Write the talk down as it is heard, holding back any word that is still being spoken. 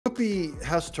Whoopi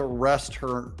has to rest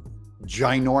her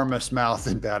ginormous mouth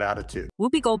in bad attitude.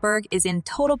 Whoopi Goldberg is in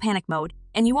total panic mode,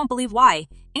 and you won't believe why.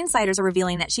 Insiders are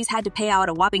revealing that she's had to pay out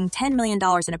a whopping $10 million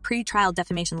in a pre-trial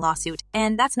defamation lawsuit,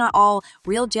 and that's not all.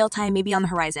 Real jail time may be on the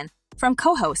horizon. From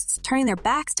co-hosts turning their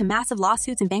backs to massive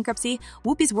lawsuits and bankruptcy,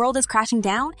 Whoopi's world is crashing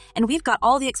down, and we've got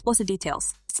all the explosive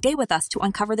details. Stay with us to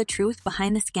uncover the truth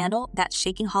behind the scandal that's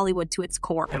shaking Hollywood to its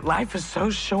core. And life is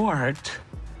so short.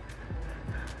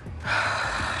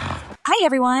 Hi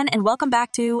everyone, and welcome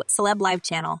back to Celeb Live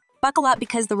Channel. Buckle up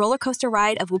because the roller coaster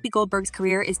ride of Whoopi Goldberg's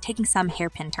career is taking some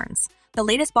hairpin turns. The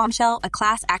latest bombshell, a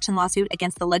class action lawsuit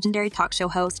against the legendary talk show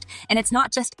host, and it's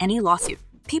not just any lawsuit.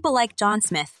 People like John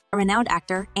Smith, a renowned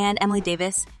actor, and Emily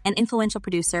Davis, an influential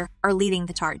producer, are leading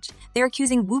the charge. They're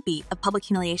accusing Whoopi of public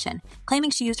humiliation,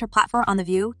 claiming she used her platform on The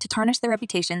View to tarnish their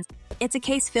reputations. It's a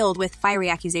case filled with fiery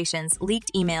accusations,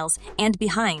 leaked emails, and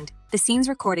behind the scenes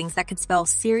recordings that could spell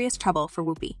serious trouble for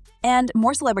Whoopi. And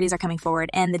more celebrities are coming forward,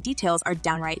 and the details are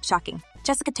downright shocking.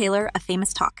 Jessica Taylor, a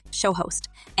famous talk show host,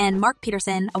 and Mark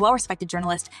Peterson, a well-respected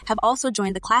journalist, have also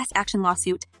joined the class action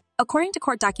lawsuit. According to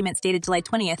court documents dated July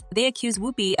 20th, they accuse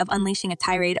Whoopi of unleashing a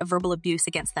tirade of verbal abuse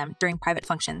against them during private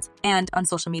functions and on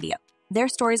social media. Their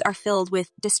stories are filled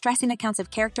with distressing accounts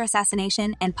of character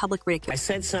assassination and public ridicule. I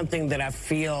said something that I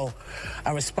feel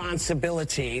a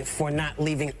responsibility for not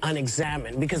leaving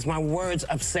unexamined because my words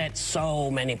upset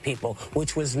so many people,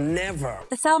 which was never.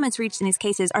 The settlements reached in these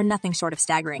cases are nothing short of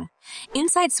staggering.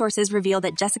 Inside sources reveal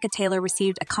that Jessica Taylor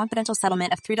received a confidential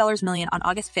settlement of $3 million on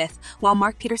August 5th, while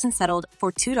Mark Peterson settled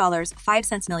for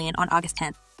 $2.05 million on August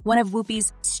 10th. One of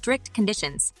Whoopi's strict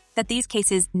conditions that these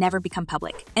cases never become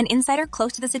public. An insider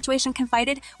close to the situation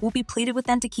confided Whoopi pleaded with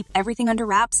them to keep everything under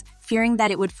wraps, fearing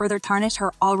that it would further tarnish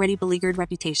her already beleaguered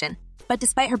reputation. But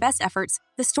despite her best efforts,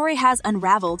 the story has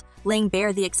unraveled, laying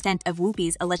bare the extent of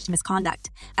Whoopi's alleged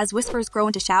misconduct. As whispers grow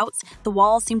into shouts, the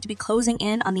walls seem to be closing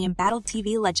in on the embattled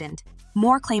TV legend.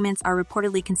 More claimants are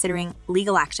reportedly considering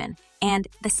legal action, and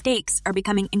the stakes are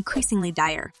becoming increasingly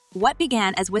dire. What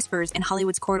began as whispers in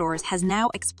Hollywood's corridors has now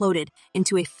exploded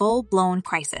into a full-blown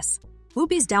crisis.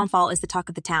 Whoopi's downfall is the talk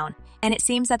of the town, and it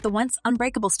seems that the once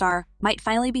unbreakable star might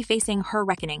finally be facing her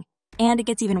reckoning. And it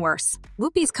gets even worse.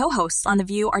 Whoopi's co-hosts on The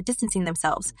View are distancing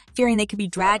themselves, fearing they could be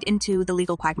dragged into the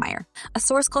legal quagmire. A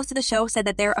source close to the show said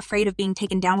that they're afraid of being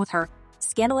taken down with her.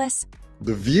 Scandalous?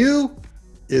 The View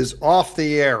is off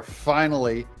the air,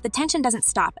 finally. The tension doesn't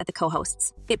stop at the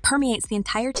co-hosts. It permeates the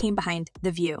entire team behind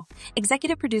The View.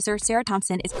 Executive producer Sarah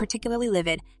Thompson is particularly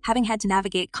livid, having had to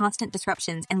navigate constant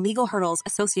disruptions and legal hurdles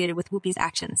associated with Whoopi's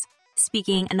actions.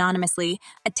 Speaking anonymously,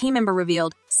 a team member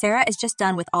revealed, Sarah is just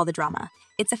done with all the drama.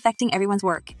 It's affecting everyone's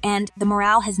work, and the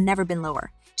morale has never been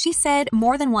lower. She said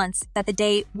more than once that the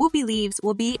day Whoopi leaves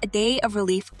will be a day of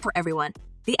relief for everyone.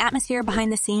 The atmosphere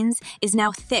behind the scenes is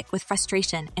now thick with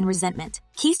frustration and resentment.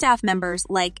 Key staff members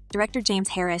like director James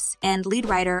Harris and lead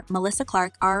writer Melissa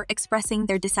Clark are expressing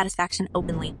their dissatisfaction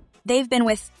openly. They've been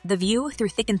with The View through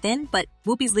thick and thin, but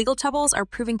Whoopi's legal troubles are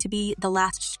proving to be the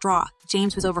last straw.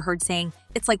 James was overheard saying,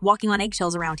 "It's like walking on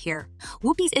eggshells around here.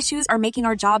 Whoopi's issues are making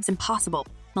our jobs impossible,"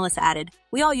 Melissa added.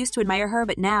 "We all used to admire her,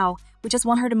 but now we just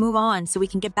want her to move on so we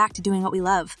can get back to doing what we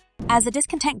love." As the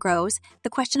discontent grows, the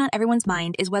question on everyone's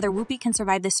mind is whether Whoopi can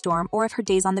survive this storm or if her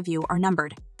days on The View are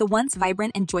numbered. The once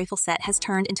vibrant and joyful set has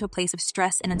turned into a place of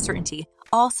stress and uncertainty,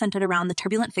 all centered around the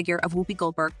turbulent figure of Whoopi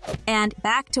Goldberg. And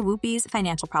back to Whoopi's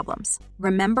financial problems.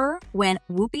 Remember when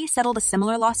Whoopi settled a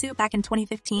similar lawsuit back in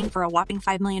 2015 for a whopping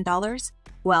 $5 million?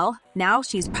 Well, now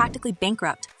she's practically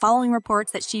bankrupt, following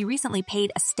reports that she recently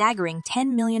paid a staggering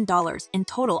 $10 million in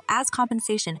total as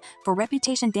compensation for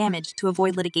reputation damage to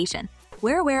avoid litigation.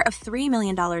 We're aware of $3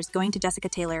 million going to Jessica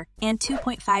Taylor and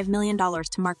 $2.5 million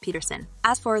to Mark Peterson.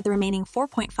 As for the remaining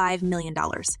 $4.5 million,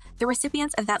 the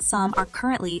recipients of that sum are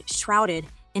currently shrouded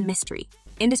in mystery.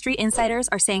 Industry insiders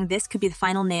are saying this could be the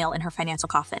final nail in her financial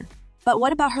coffin. But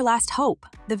what about her last hope,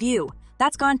 The View?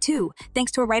 That's gone too,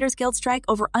 thanks to a Writers Guild strike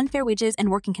over unfair wages and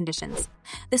working conditions.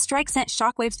 The strike sent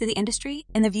shockwaves through the industry,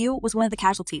 and The View was one of the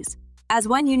casualties. As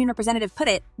one union representative put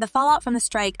it, the fallout from the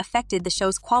strike affected the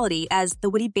show's quality as the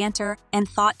witty banter and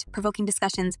thought-provoking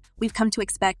discussions we've come to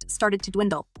expect started to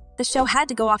dwindle. The show had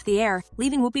to go off the air,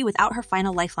 leaving Whoopi without her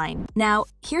final lifeline. Now,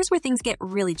 here's where things get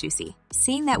really juicy.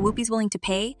 Seeing that Whoopi's willing to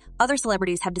pay, other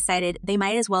celebrities have decided they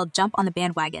might as well jump on the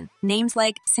bandwagon. Names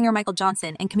like singer Michael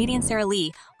Johnson and comedian Sarah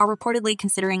Lee are reportedly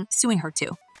considering suing her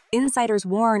too. Insiders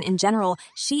warn in general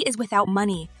she is without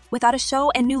money, without a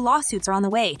show, and new lawsuits are on the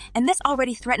way, and this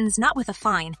already threatens not with a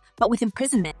fine, but with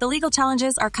imprisonment. The legal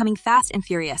challenges are coming fast and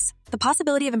furious. The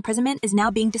possibility of imprisonment is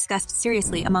now being discussed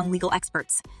seriously among legal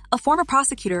experts. A former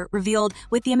prosecutor revealed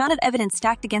with the amount of evidence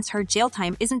stacked against her, jail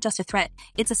time isn't just a threat,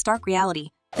 it's a stark reality.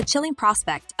 The chilling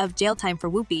prospect of jail time for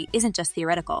Whoopi isn't just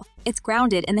theoretical. It's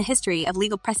grounded in the history of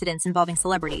legal precedents involving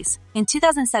celebrities. In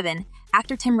 2007,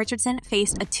 actor Tim Richardson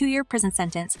faced a 2-year prison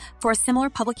sentence for a similar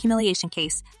public humiliation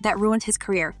case that ruined his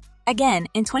career. Again,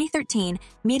 in 2013,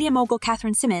 media mogul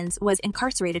Catherine Simmons was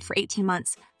incarcerated for 18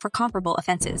 months for comparable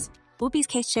offenses. Whoopi's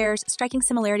case shares striking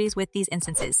similarities with these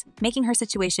instances, making her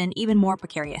situation even more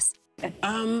precarious.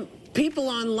 People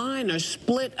online are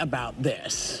split about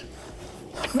this.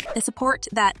 The support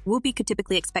that Whoopi could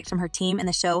typically expect from her team and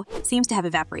the show seems to have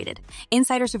evaporated.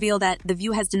 Insiders reveal that The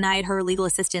View has denied her legal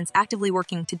assistance, actively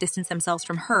working to distance themselves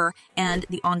from her and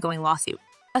the ongoing lawsuit.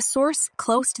 A source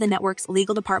close to the network's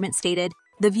legal department stated,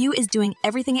 "The View is doing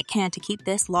everything it can to keep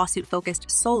this lawsuit focused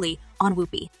solely on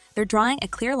Whoopi. They're drawing a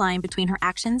clear line between her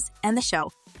actions and the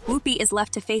show." Whoopi is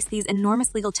left to face these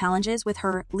enormous legal challenges with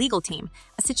her legal team,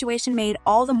 a situation made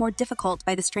all the more difficult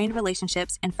by the strained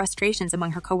relationships and frustrations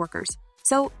among her coworkers.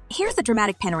 So here's the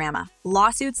dramatic panorama.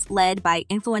 Lawsuits led by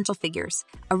influential figures,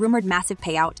 a rumored massive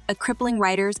payout, a crippling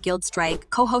Writers Guild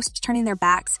strike, co-hosts turning their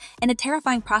backs, and a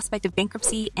terrifying prospect of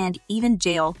bankruptcy and even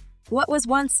jail. What was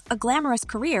once a glamorous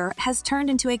career has turned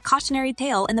into a cautionary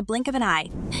tale in the blink of an eye.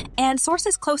 And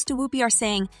sources close to Whoopi are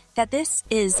saying that this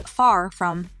is far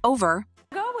from over.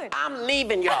 I'm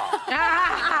leaving y'all.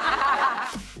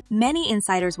 Many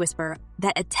insiders whisper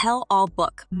that a tell-all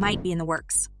book might be in the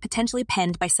works, potentially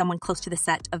penned by someone close to the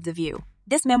set of The View.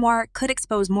 This memoir could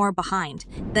expose more behind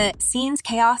the scenes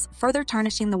chaos, further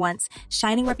tarnishing the once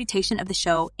shining reputation of the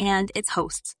show and its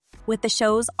hosts. With the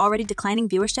show's already declining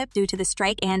viewership due to the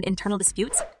strike and internal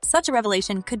disputes, such a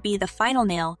revelation could be the final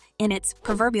nail in its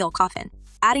proverbial coffin.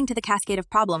 Adding to the cascade of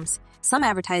problems, some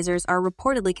advertisers are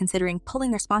reportedly considering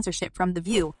pulling their sponsorship from The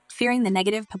View, fearing the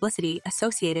negative publicity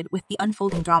associated with the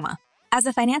unfolding drama. As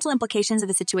the financial implications of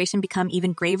the situation become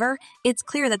even graver, it's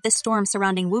clear that this storm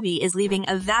surrounding Whoopi is leaving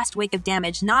a vast wake of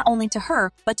damage not only to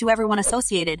her, but to everyone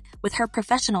associated with her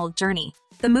professional journey.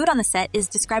 The mood on the set is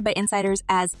described by insiders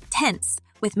as tense,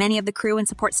 with many of the crew and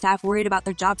support staff worried about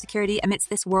their job security amidst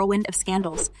this whirlwind of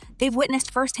scandals. They've witnessed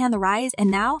firsthand the rise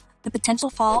and now the potential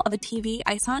fall of a TV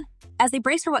icon. As they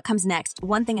brace for what comes next,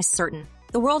 one thing is certain.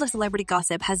 The world of celebrity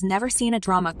gossip has never seen a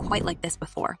drama quite like this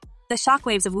before. The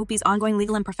shockwaves of Whoopi's ongoing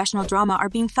legal and professional drama are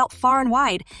being felt far and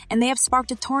wide, and they have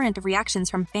sparked a torrent of reactions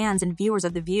from fans and viewers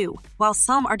of The View. While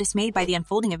some are dismayed by the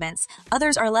unfolding events,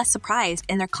 others are less surprised,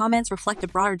 and their comments reflect a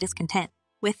broader discontent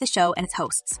with the show and its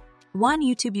hosts. One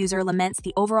YouTube user laments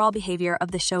the overall behavior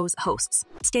of the show's hosts,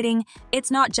 stating,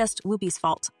 "It's not just Whoopi's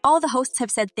fault. All the hosts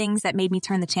have said things that made me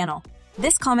turn the channel."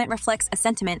 This comment reflects a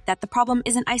sentiment that the problem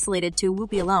isn't isolated to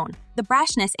Whoopi alone. The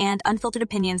brashness and unfiltered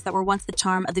opinions that were once the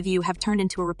charm of The View have turned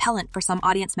into a repellent for some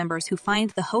audience members who find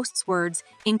the hosts' words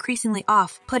increasingly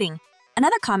off-putting.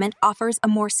 Another comment offers a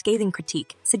more scathing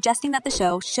critique, suggesting that the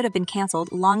show should have been canceled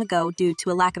long ago due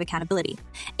to a lack of accountability.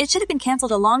 It should have been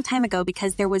canceled a long time ago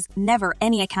because there was never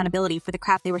any accountability for the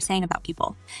crap they were saying about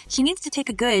people. She needs to take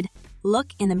a good look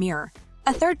in the mirror.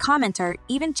 A third commenter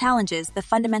even challenges the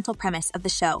fundamental premise of the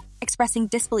show, expressing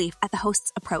disbelief at the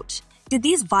host's approach. Did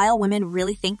these vile women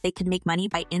really think they could make money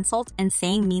by insult and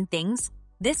saying mean things?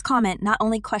 This comment not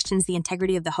only questions the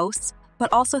integrity of the hosts,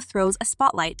 but also throws a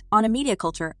spotlight on a media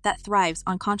culture that thrives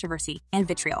on controversy and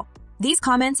vitriol. These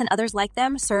comments and others like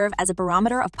them serve as a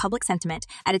barometer of public sentiment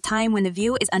at a time when The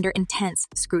View is under intense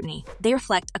scrutiny. They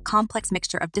reflect a complex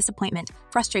mixture of disappointment,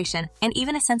 frustration, and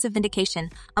even a sense of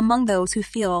vindication among those who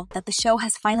feel that the show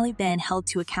has finally been held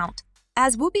to account.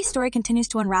 As Whoopi's story continues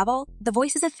to unravel, the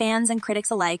voices of fans and critics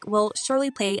alike will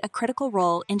surely play a critical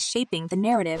role in shaping the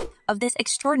narrative of this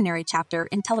extraordinary chapter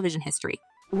in television history.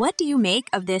 What do you make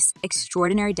of this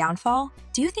extraordinary downfall?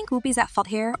 Do you think Whoopi's at fault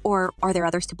here, or are there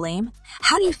others to blame?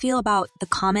 How do you feel about the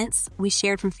comments we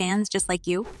shared from fans just like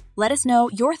you? Let us know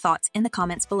your thoughts in the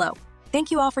comments below.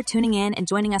 Thank you all for tuning in and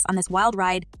joining us on this wild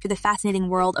ride through the fascinating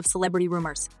world of celebrity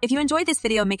rumors. If you enjoyed this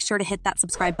video, make sure to hit that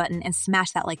subscribe button and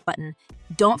smash that like button.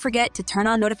 Don't forget to turn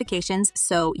on notifications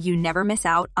so you never miss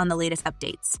out on the latest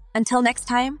updates. Until next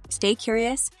time, stay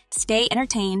curious, stay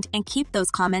entertained, and keep those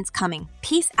comments coming.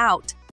 Peace out.